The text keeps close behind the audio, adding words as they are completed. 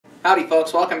Howdy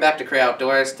folks, welcome back to Cray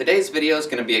Outdoors. Today's video is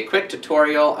going to be a quick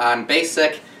tutorial on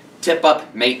basic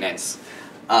tip-up maintenance.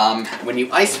 When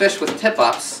you ice fish with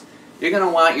tip-ups, you're going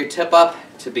to want your tip-up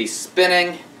to be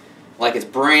spinning like it's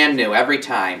brand new every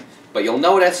time. But you'll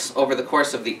notice over the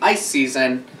course of the ice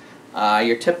season,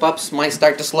 your tip-ups might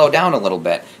start to slow down a little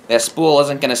bit. That spool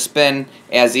isn't going to spin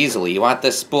as easily. You want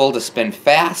this spool to spin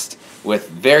fast with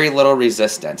very little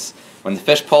resistance. When the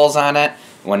fish pulls on it,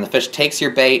 when the fish takes your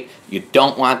bait, you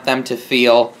don't want them to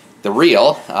feel the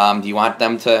reel. You want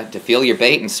them to feel your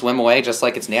bait and swim away just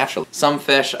like it's natural. Some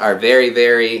fish are very,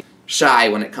 very shy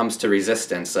when it comes to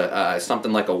resistance.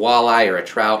 Something like a walleye or a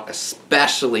trout,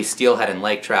 especially steelhead and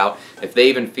lake trout, if they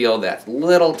even feel that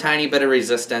little tiny bit of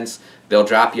resistance, they'll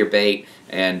drop your bait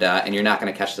and you're not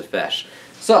going to catch the fish.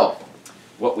 So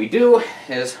what we do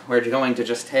is we're going to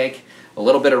just take a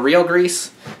little bit of reel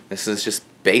grease. This is just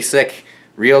basic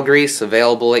reel grease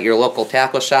available at your local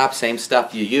tackle shop. Same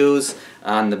stuff you use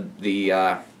on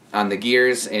the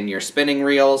gears in your spinning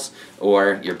reels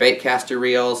or your bait caster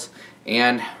reels.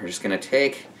 And we're just going to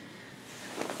take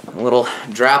a little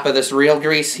drop of this reel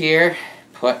grease here,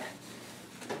 put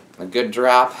a good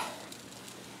drop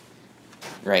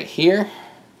right here.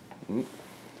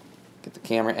 Get the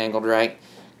camera angled right.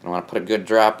 I want to put a good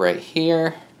drop right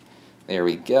here. There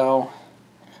we go.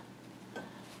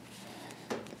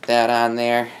 That on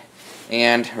there,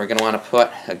 and we're going to want to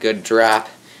put a good drop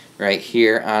right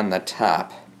here on the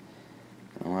top.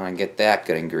 I want to get that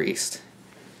good and greased.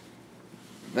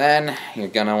 Then you're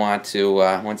going to want to,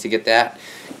 once you get that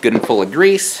good and full of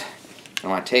grease, you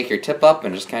want to take your tip up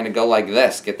and just kind of go like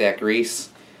this. Get that grease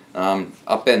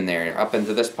up in there, up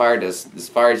into this part as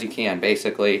far as you can,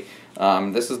 basically.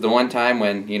 This is the one time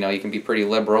when you can be pretty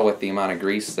liberal with the amount of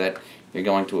grease that you're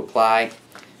going to apply.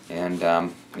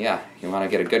 And yeah, you want to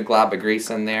get a good glob of grease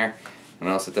in there. And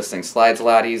notice that this thing slides a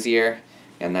lot easier.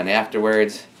 And then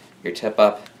afterwards, your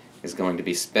tip-up is going to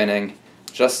be spinning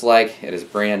just like it is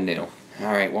brand new.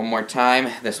 Alright, one more time.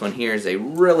 This one here is a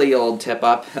really old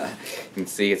tip-up. You can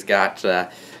see it's got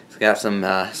some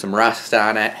rust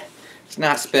on it. It's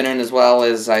not spinning as well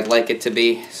as I'd like it to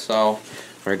be. So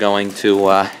we're going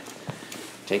to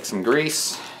take some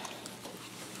grease.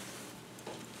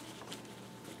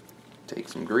 Take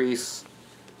some grease,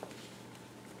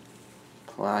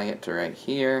 apply it to right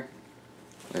here,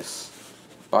 this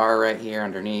bar right here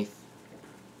underneath,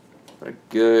 put a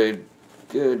good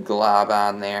glob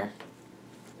on there.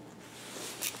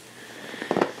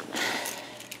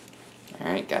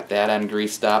 Alright, got that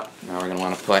ungreased up. Now we're going to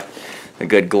want to put a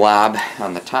good glob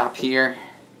on the top here.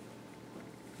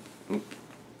 Good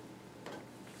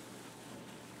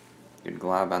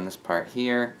glob on this part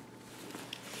here.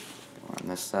 Go on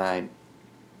this side.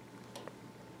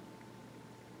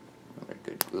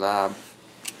 Good glob.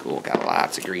 Cool, got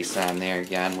lots of grease on there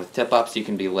again. With tip-ups you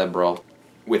can be liberal.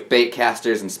 With bait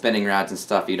casters and spinning rods and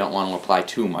stuff you don't want to apply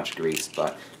too much grease,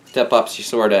 but tip-ups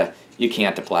you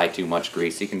can't apply too much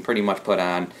grease. You can pretty much put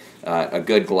on a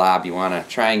good glob. You want to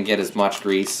try and get as much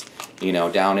grease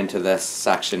down into this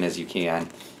section as you can,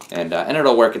 and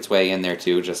it'll work its way in there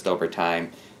too just over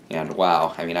time. And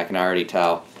wow, I mean, I can already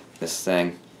tell this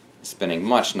thing is spinning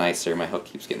much nicer. My hook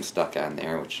keeps getting stuck on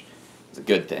there, which it's a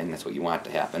good thing. That's what you want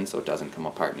to happen, so it doesn't come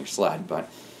apart in your sled.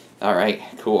 But alright,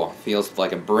 cool. Feels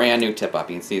like a brand new tip-up.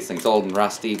 You can see this thing's old and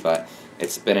rusty, but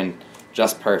it's spinning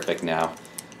just perfect now.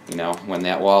 When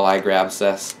that walleye grabs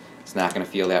this, it's not going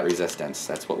to feel that resistance.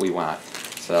 That's what we want.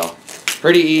 So,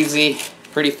 pretty easy,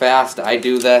 pretty fast. I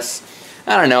do this,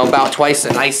 I don't know, about twice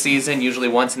in ice season, usually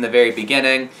once in the very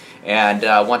beginning, and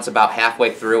once about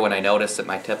halfway through when I notice that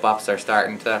my tip-ups are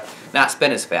starting to not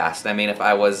spin as fast. I mean, if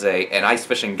I was an ice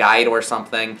fishing guide or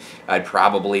something, I'd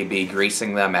probably be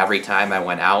greasing them every time I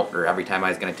went out or every time I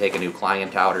was going to take a new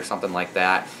client out or something like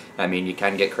that. I mean, you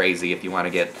can get crazy if you want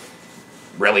to get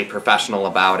really professional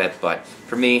about it, but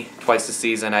for me, twice a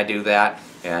season I do that,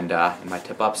 and my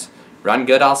tip-ups run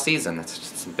good all season. It's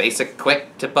just some basic,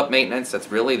 quick tip-up maintenance.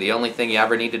 That's really the only thing you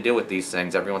ever need to do with these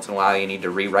things. Every once in a while you need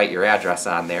to rewrite your address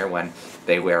on there when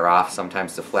they wear off.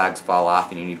 Sometimes the flags fall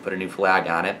off and you need to put a new flag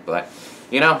on it, but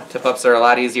tip-ups are a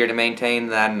lot easier to maintain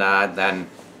than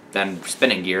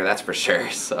spinning gear, that's for sure.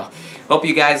 So, hope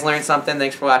you guys learned something.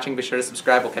 Thanks for watching. Be sure to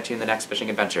subscribe. We'll catch you in the next fishing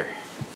adventure.